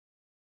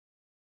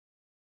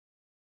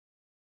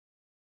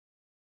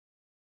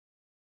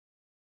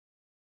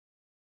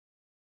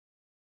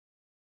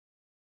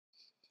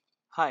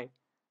Hi,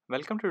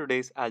 welcome to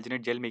today's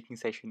alginate gel making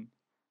session.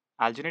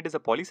 Alginate is a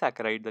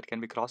polysaccharide that can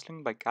be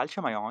cross-linked by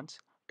calcium ions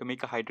to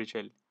make a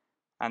hydrogel,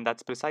 and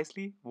that's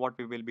precisely what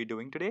we will be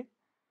doing today.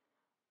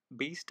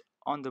 Based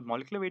on the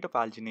molecular weight of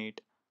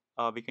alginate,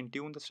 we can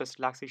tune the stress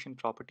relaxation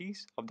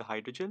properties of the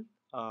hydrogel.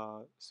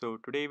 So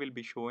today we'll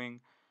be showing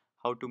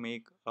how to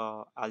make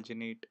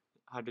alginate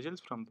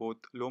hydrogels from both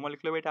low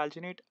molecular weight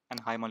alginate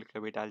and high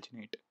molecular weight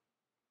alginate.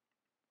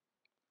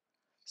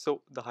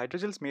 So the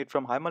hydrogels made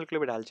from high molecular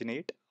weight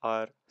alginate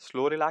are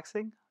slow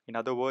relaxing. In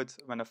other words,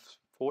 when a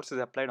force is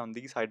applied on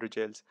these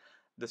hydrogels,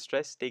 the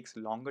stress takes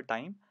longer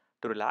time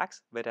to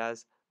relax,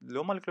 whereas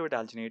low molecular weight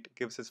alginate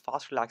gives us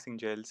fast relaxing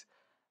gels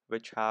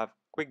which have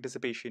quick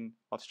dissipation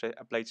of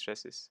applied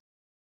stresses.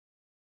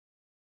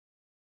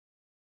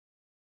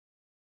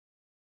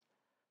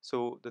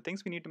 So the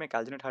things we need to make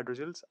alginate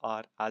hydrogels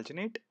are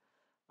alginate.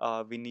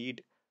 We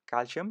need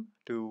calcium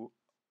to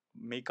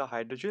make a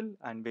hydrogel,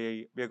 and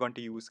we are going to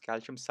use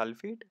calcium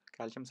sulfate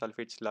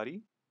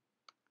slurry.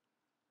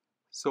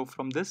 So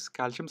from this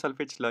calcium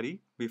sulfate slurry,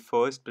 we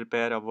first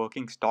prepare a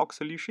working stock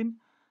solution,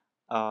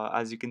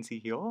 as you can see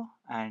here,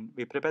 and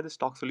we prepare the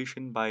stock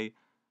solution by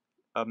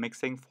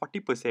mixing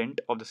 40%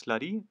 of the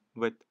slurry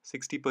with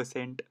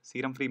 60%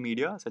 serum-free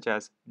media such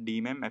as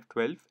DMEM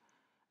F12,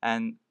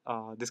 and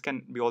this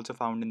can be also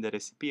found in the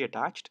recipe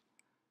attached.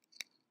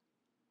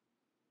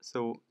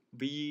 So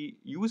we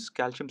use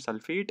calcium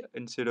sulfate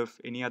instead of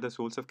any other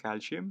source of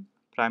calcium,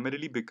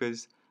 primarily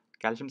because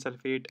calcium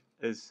sulfate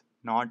is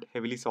not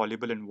heavily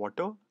soluble in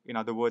water. In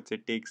other words,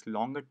 it takes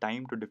longer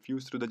time to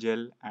diffuse through the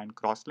gel and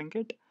cross-link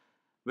it,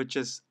 which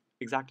is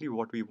exactly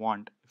what we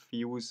want. If we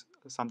use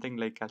something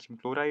like calcium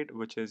chloride,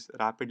 which is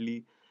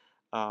rapidly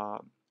uh,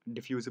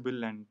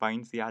 diffusible and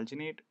binds the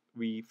alginate,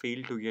 we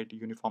fail to get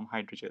uniform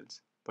hydrogels.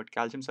 But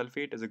calcium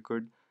sulfate is a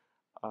good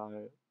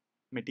uh,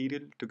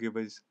 material to give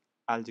us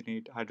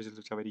alginate hydrogels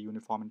which are very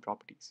uniform in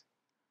properties.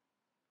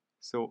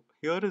 So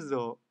here is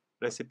the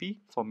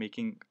recipe for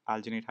making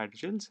alginate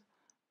hydrogels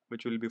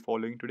which we'll be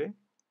following today.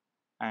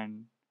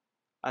 And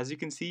as you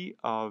can see,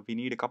 we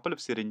need a couple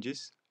of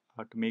syringes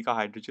to make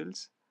our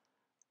hydrogels,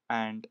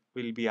 and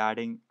we'll be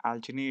adding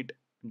alginate,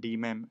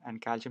 DMEM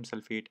and calcium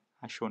sulfate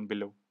as shown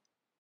below.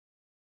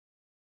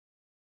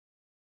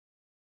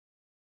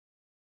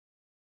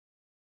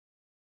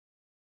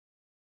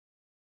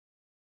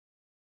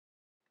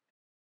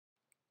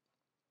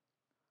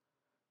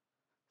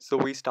 So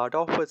we start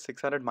off with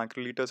 600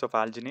 microliters of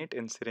alginate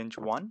in syringe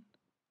 1.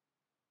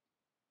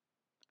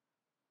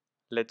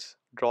 Let's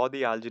draw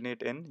the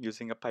alginate in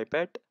using a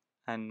pipette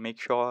and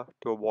make sure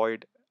to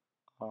avoid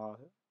uh,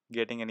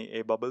 getting any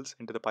air bubbles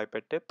into the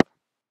pipette tip.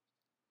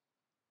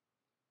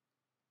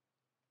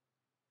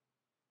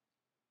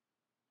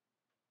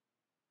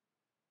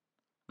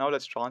 Now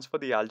let's transfer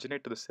the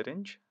alginate to the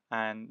syringe,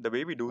 and the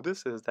way we do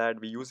this is that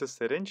we use a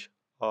syringe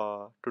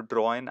to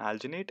draw in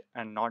alginate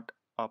and not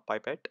a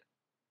pipette.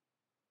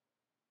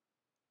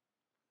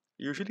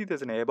 Usually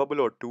there's an air bubble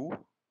or two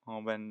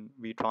when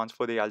we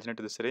transfer the alginate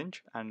to the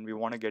syringe and we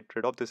want to get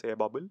rid of this air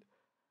bubble.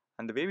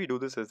 And the way we do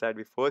this is that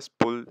we first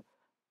pull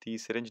the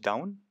syringe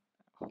down,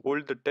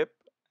 hold the tip,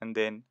 and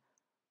then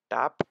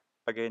tap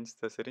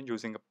against the syringe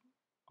using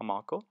a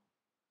marker.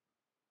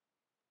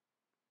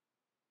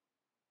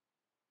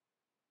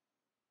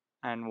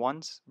 And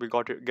once we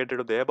get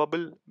rid of the air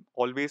bubble,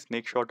 always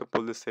make sure to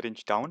pull the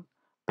syringe down,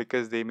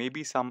 because there may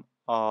be some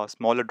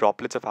smaller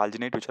droplets of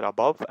alginate which are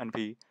above, and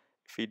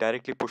if we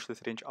directly push the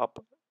syringe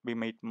up, we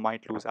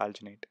might lose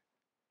alginate.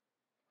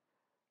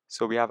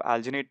 So we have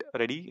alginate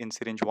ready in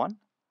syringe 1,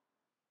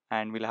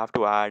 and we'll have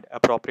to add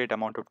appropriate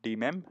amount of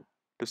DMEM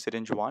to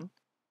syringe 1.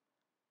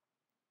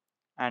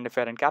 And if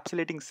we're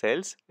encapsulating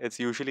cells, it's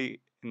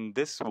usually in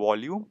this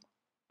volume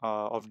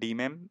of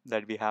DMEM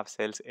that we have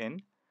cells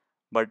in.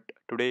 But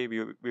today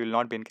we will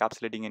not be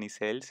encapsulating any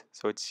cells,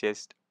 so it's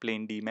just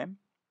plain DMEM.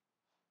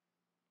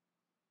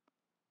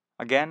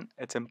 Again,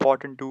 it's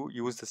important to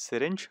use the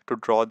syringe to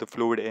draw the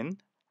fluid in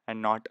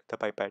and not the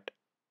pipette.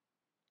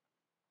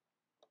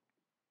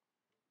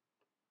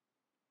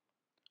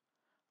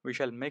 We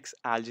shall mix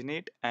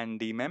alginate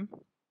and DMEM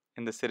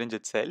in the syringe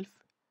itself.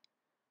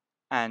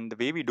 And the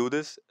way we do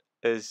this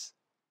is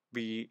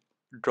we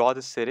draw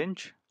the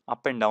syringe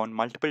up and down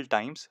multiple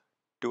times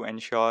to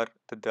ensure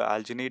that the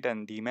alginate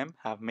and DMEM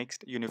have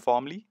mixed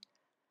uniformly.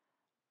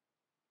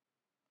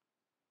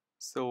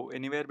 So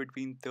anywhere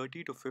between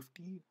 30 to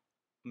 50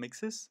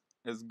 mixes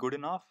is good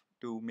enough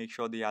to make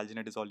sure the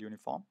alginate is all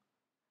uniform.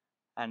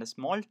 And a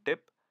small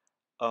tip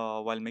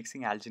while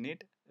mixing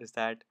alginate is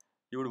that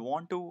you would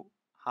want to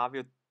have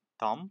your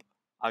thumb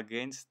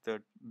against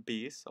the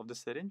base of the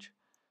syringe,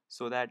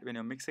 so that when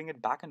you're mixing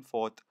it back and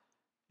forth,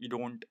 you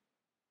don't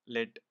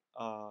let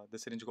the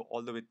syringe go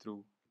all the way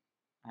through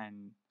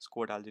and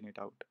squirt alginate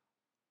out.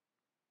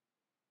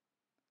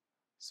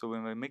 So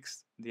when we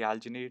mix the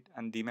alginate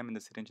and DMEM in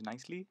the syringe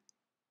nicely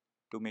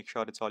to make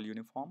sure it's all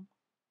uniform.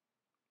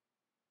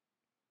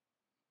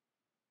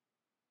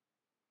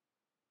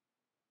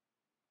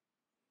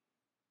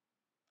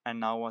 And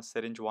now our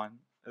syringe 1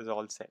 is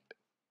all set.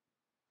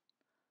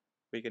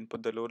 We can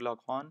put the load lock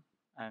on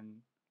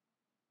and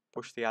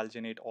push the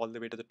alginate all the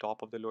way to the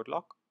top of the load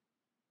lock.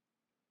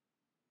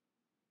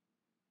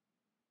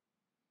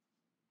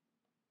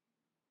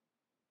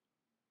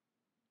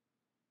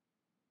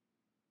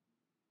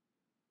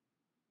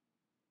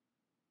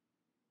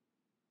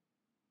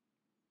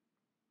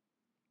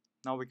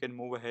 Now we can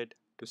move ahead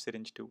to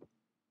syringe 2.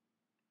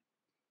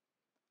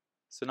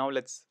 So now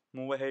let's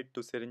move ahead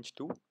to syringe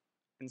 2.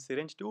 In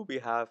syringe 2, we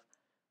have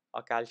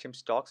a calcium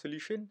stock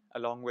solution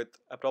along with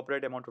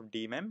appropriate amount of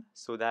DMM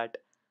so that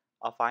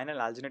our final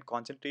alginate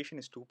concentration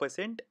is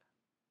 2%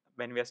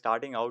 when we are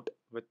starting out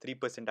with 3%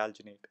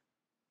 alginate.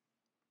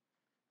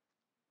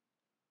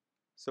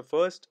 So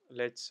first,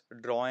 let's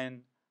draw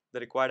in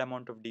the required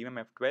amount of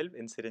DMM F12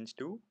 in syringe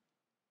 2,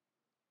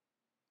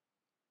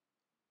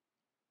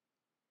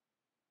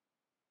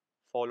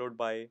 followed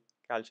by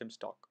calcium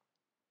stock.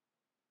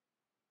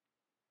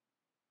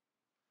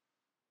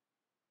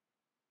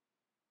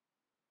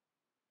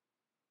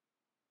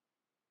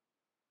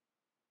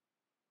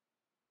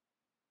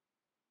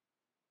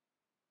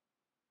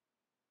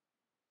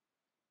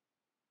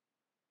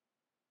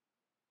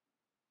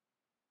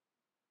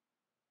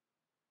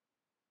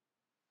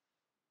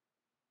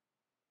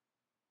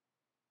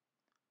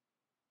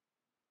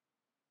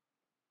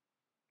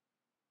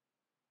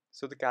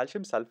 So the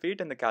calcium sulfate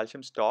and the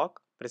calcium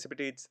stock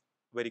precipitates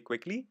very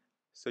quickly.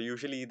 So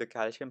usually the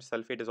calcium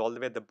sulfate is all the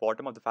way at the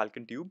bottom of the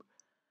falcon tube,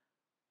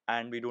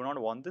 and we do not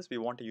want this. We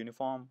want a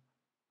uniform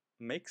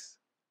mix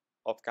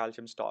of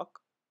calcium stock.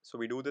 So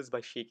we do this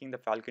by shaking the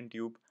falcon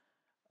tube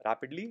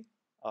rapidly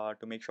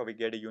to make sure we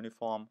get a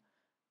uniform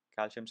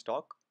calcium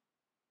stock.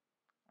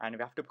 And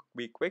we have to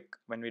be quick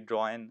when we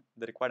draw in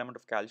the required amount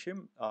of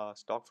calcium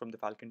stock from the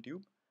falcon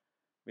tube.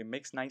 We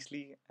mix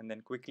nicely and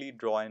then quickly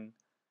draw in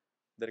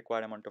the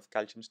required amount of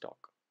calcium stock.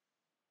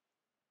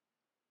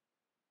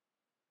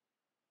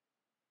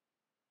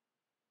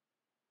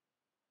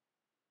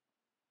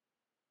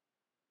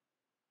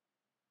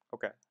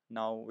 Okay,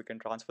 now we can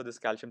transfer this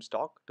calcium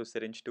stock to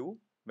syringe 2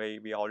 where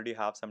we already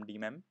have some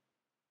DMEM.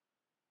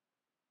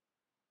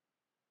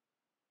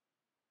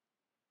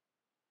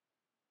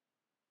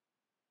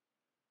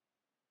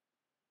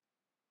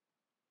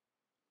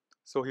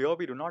 So here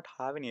we do not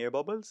have any air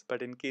bubbles,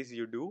 but in case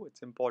you do,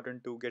 it's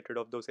important to get rid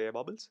of those air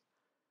bubbles.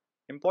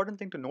 Important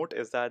thing to note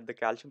is that the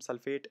calcium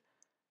sulfate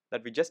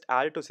that we just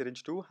added to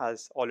syringe 2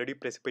 has already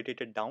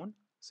precipitated down.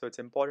 So it's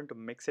important to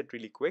mix it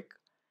really quick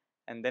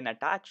and then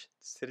attach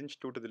syringe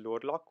 2 to the lower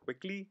lock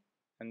quickly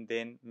and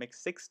then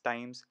mix 6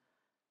 times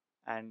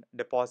and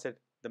deposit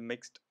the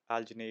mixed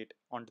alginate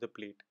onto the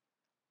plate.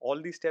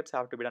 All these steps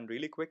have to be done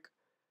really quick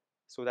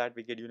so that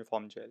we get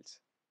uniform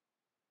gels.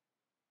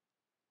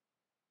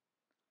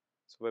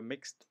 So we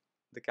mixed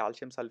the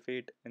calcium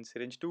sulfate in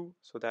syringe 2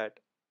 so that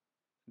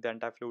the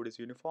entire fluid is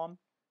uniform.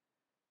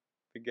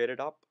 We get it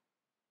up,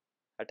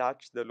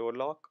 attach the lower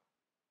lock,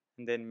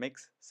 and then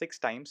mix 6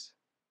 times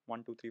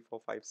 1, 2, 3,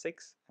 4, 5,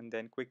 6, and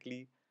then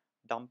quickly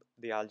dump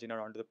the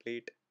alginate onto the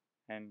plate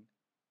and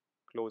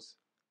close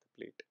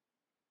the plate.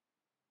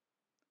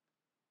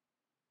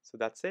 So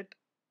that's it.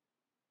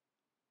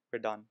 We're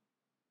done.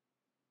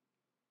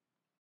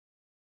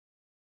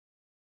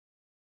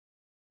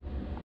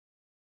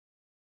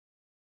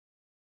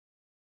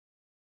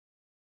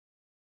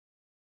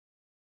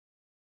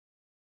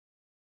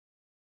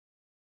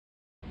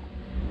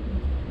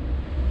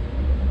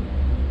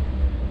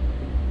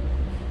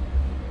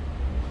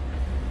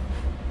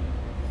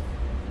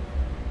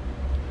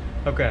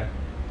 Okay,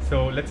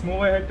 so let's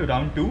move ahead to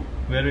round 2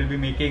 where we'll be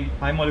making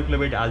high molecular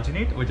weight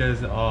alginate, which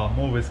is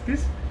more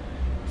viscous.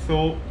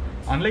 So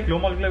unlike low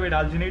molecular weight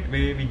alginate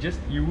where we just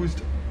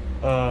used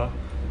a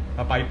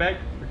pipette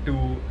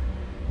to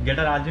get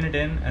our alginate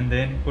in and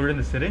then put it in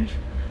the syringe,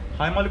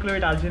 high molecular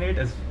weight alginate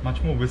is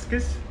much more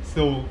viscous,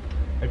 so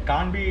it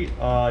can't be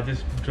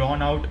just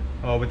drawn out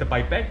with a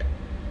pipette.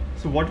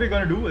 So what we're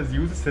going to do is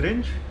use a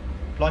syringe,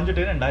 plunge it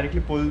in and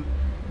directly pull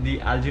the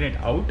alginate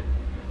out.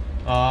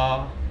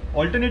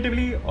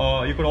 Alternatively,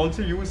 you could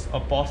also use a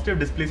positive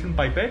displacement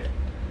pipette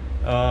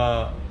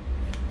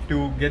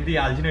to get the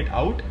alginate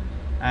out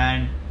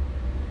and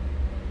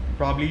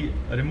probably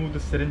remove the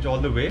syringe all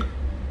the way,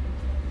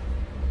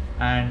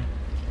 and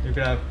you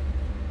could have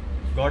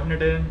gotten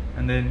it in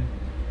and then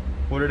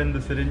put it in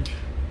the syringe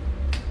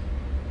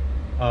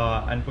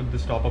and put the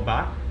stopper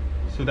back.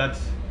 So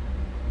that's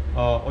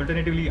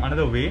alternatively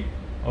another way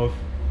of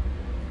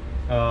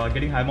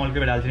getting high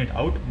molecular weight alginate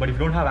out. But if you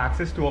don't have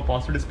access to a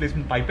positive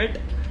displacement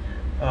pipette,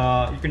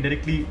 you can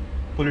directly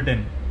pull it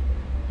in.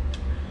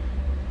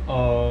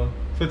 So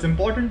it's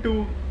important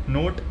to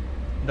note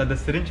that the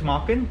syringe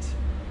markings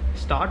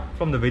start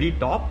from the very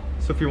top.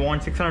 So if you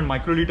want 600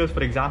 microliters,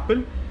 for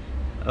example,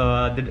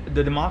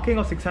 the marking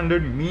of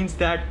 600 means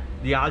that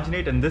the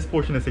alginate in this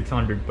portion is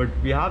 600, but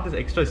we have this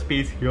extra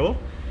space here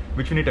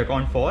which we need to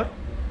account for.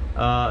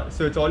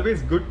 So it's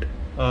always good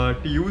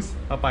to use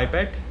a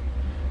pipette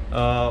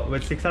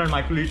with 600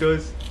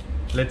 microliters,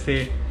 let's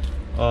say,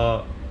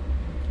 of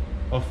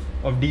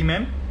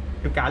DMEM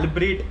to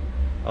calibrate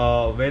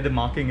where the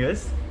marking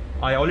is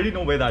I already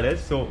know where that is,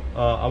 so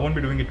I won't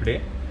be doing it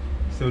today.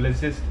 So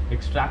let's just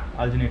extract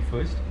alginate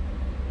first.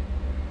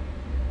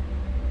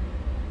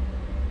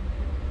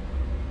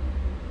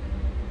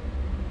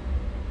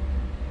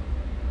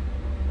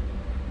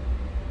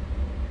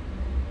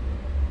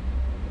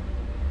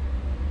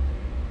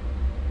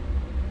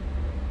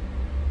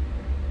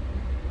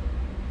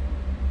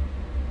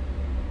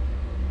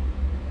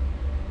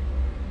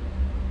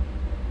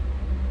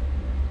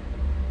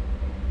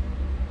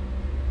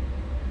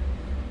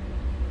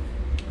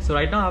 So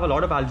right now I have a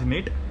lot of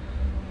alginate,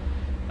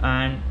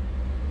 and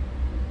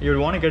you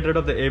want to get rid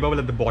of the air bubble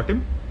at the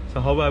bottom. So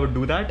how I would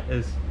do that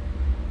is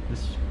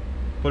just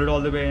pull it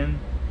all the way in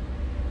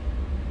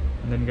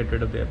and then get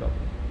rid of the air bubble.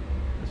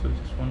 So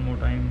just one more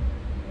time.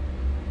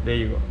 There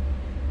you go.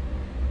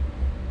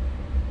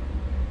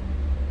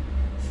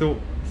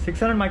 So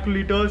 600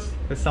 microliters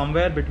is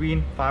somewhere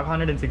between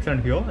 500 and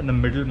 600 here in the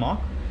middle mark.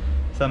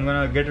 So I'm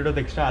gonna get rid of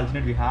the extra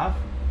alginate we have.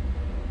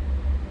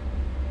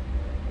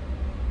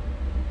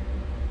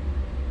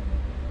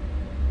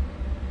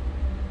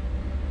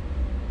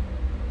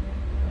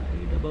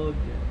 About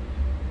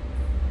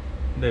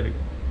there we go.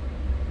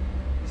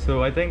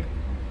 So I think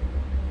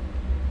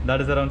that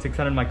is around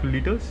 600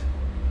 microliters.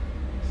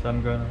 So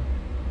I'm gonna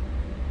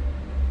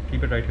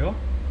keep it right here,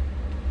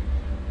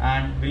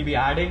 and we'll be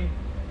adding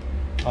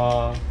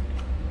the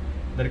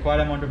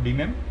required amount of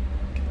DMEM.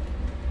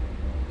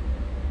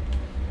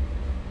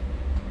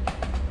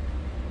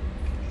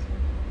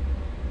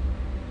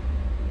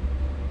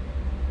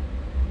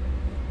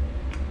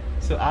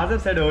 So as I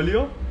said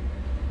earlier,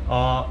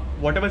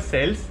 whatever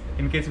cells,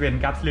 in case we are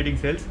encapsulating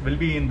cells, will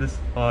be in this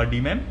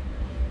DMEM,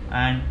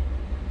 and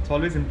it's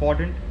always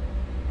important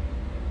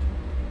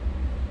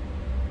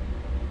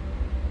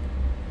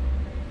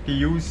to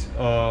use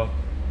the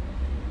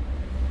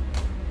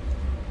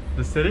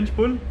syringe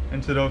pull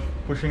instead of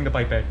pushing the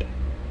pipette.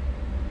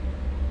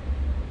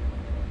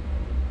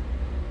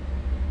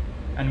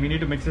 And we need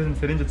to mix this in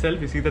syringe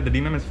itself. You see that the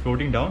DMEM is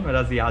floating down,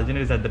 whereas the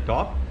alginate is at the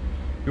top.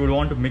 You would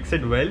want to mix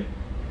it well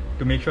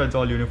to make sure it's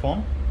all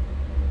uniform.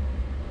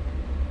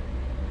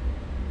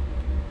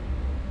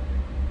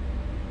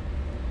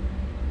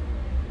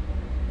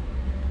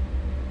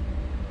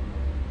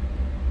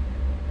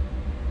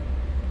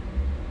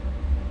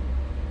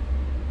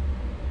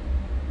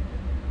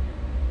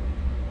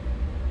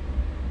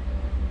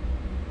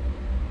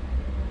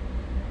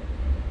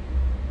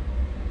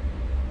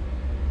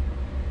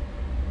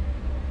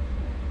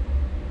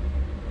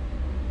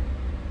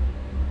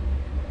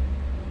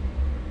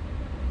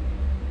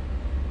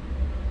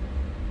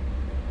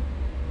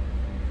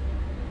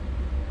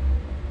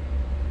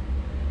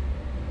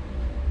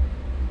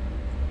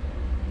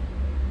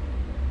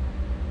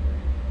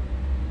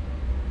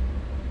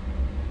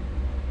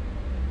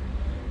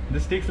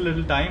 This takes a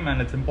little time,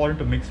 and it's important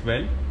to mix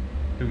well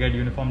to get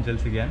uniform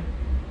gels again.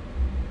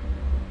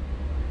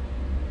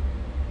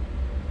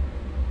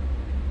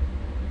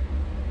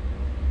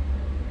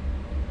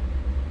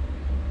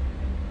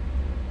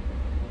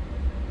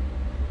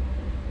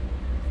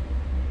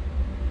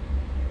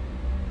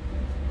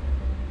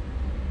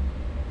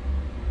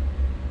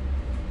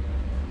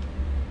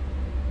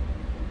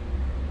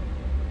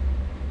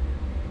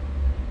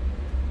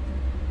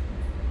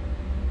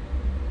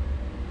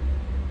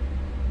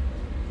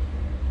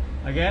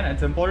 Again,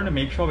 it's important to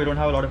make sure we don't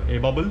have a lot of air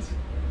bubbles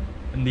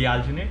in the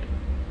alginate.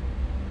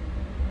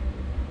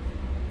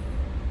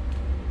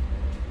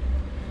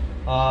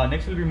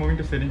 Next we'll be moving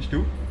to syringe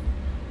 2.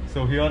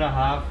 So here I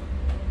have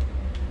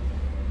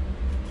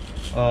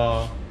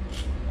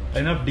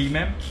enough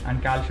DMEM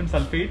and calcium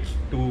sulfate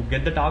to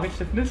get the target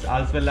stiffness,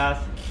 as well as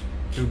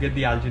to get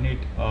the alginate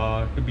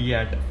to be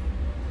at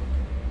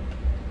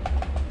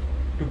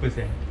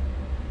 2%.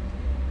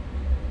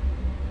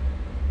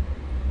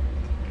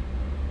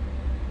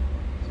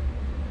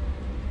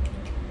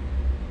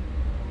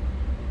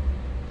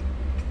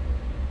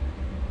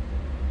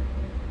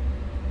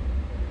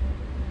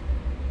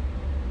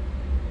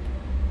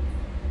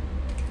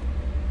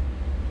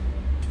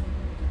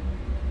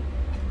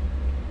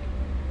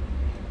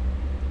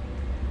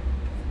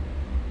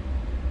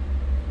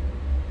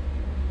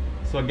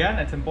 So again,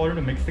 it's important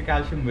to mix the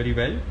calcium very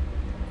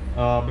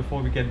well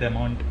before we get the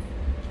amount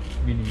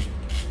we need.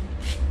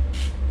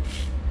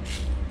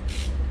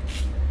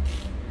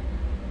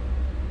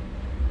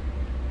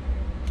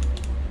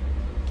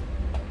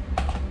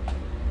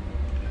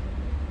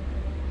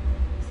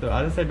 So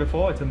as I said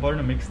before, it's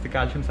important to mix the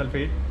calcium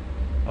sulfate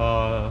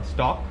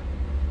stock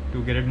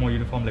to get it more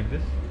uniform like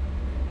this.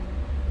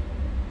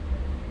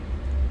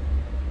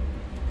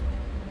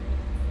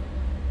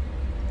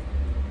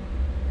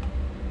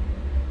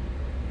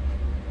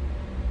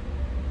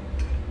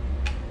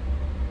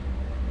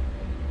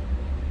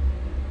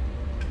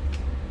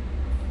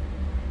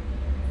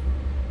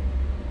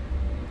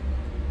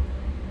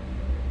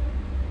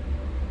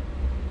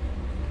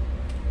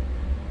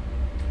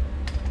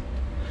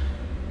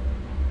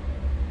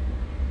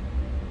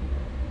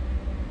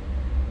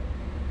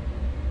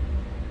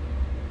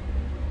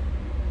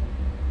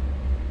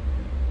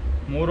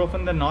 more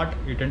often than not,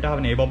 you tend to have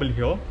an air bubble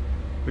here,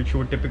 which you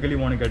would typically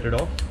want to get rid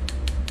of.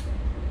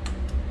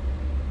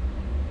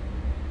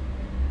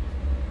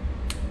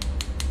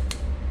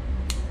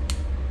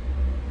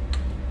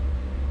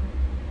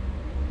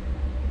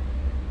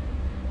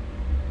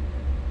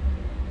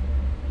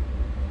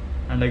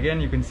 And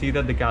again, you can see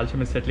that the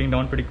calcium is settling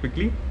down pretty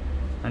quickly,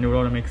 and you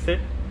want to mix it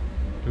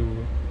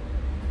to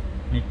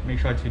make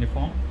sure it's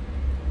uniform.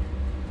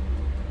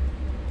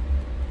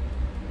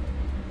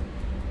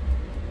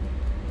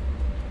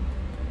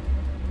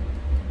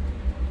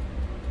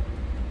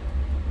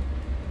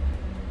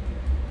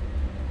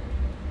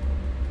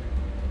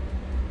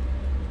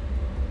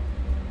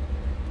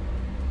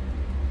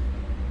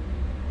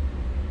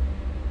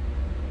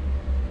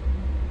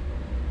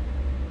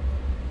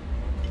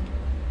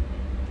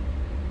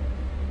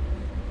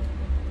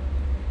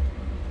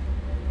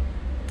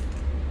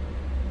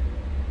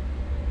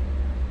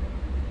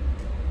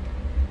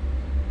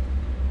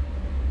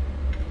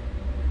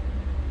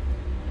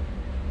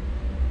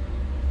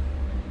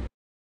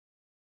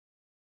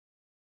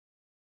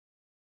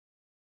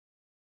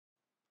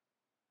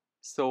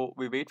 So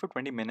we wait for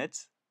 20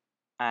 minutes,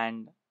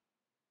 and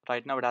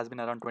right now it has been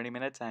around 20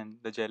 minutes and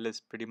the gel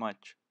is pretty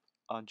much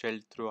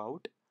gelled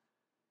throughout.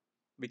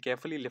 We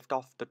carefully lift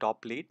off the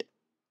top plate,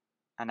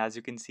 and as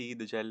you can see,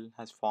 the gel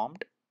has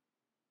formed.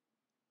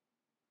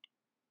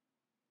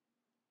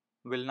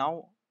 We'll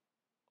now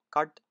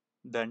cut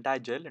the entire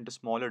gel into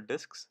smaller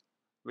discs,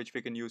 which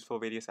we can use for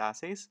various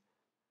assays.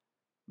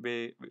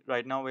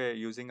 Right now we're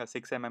using a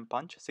 6 mm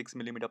punch, 6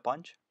 mm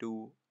punch,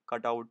 to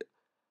cut out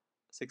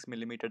 6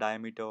 mm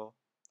diameter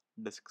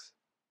discs.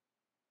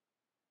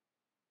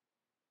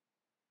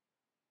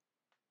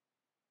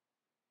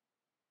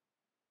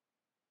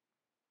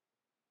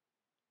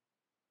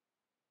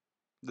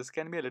 This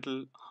can be a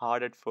little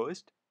hard at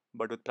first,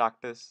 but with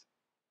practice,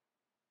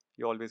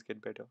 you always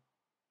get better.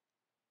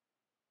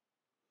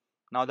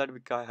 Now that we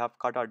have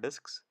cut our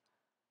discs,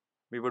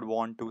 we would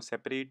want to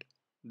separate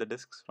the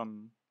discs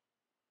from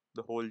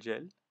the whole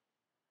gel.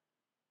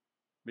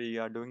 We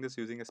are doing this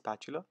using a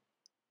spatula.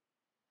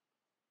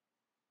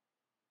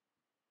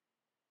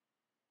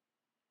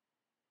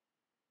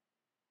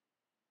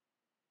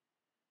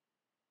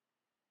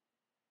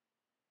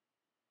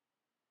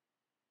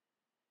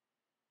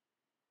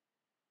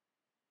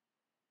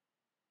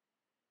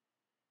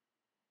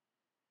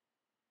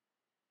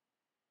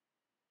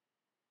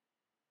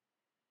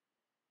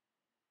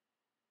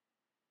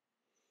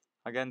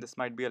 Again, this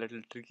might be a little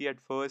tricky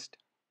at first,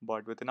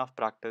 but with enough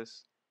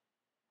practice,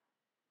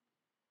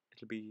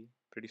 it'll be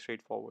pretty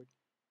straightforward.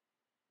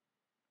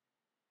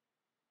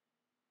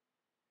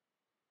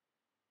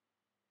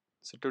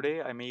 So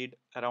today I made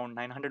around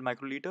 900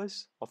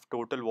 microliters of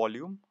total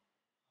volume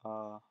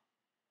uh,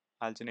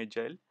 alginate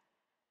gel,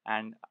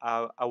 and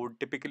I would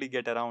typically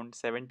get around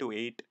 7 to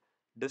 8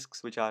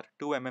 discs which are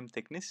 2 mm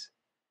thickness.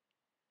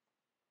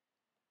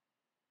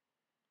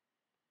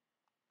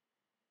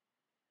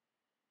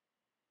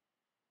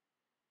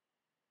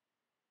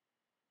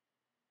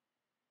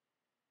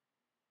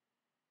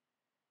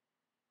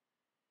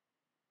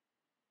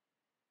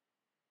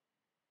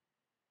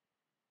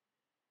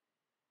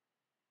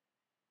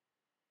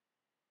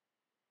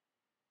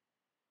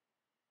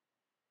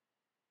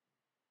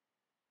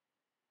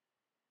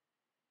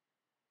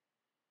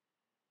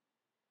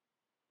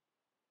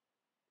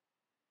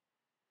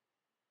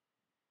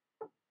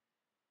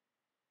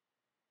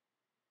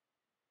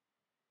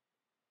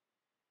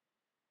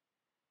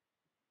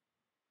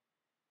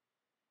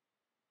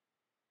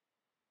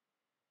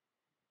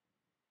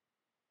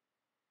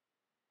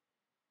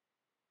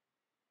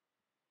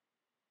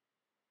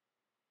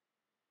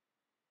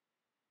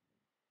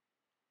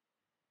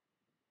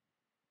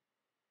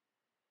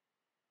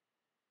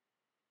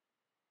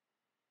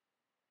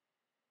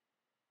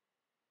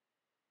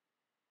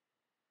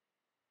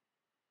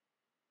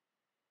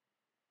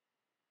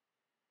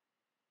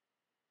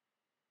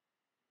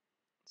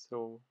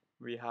 So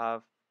we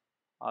have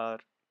our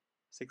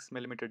 6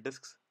 mm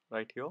discs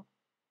right here.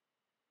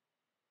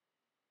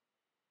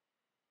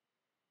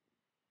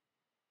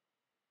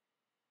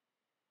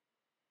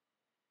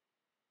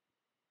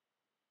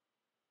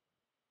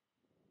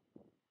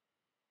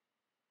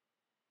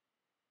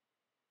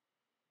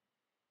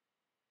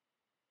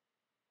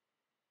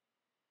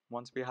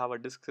 Once we have our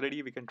discs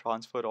ready, we can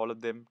transfer all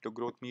of them to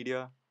growth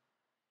media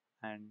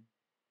and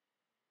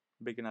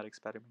begin our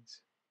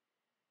experiments.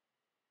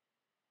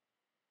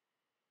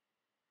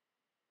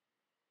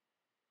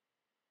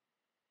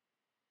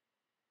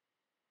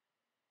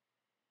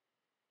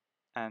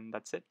 And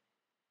that's it.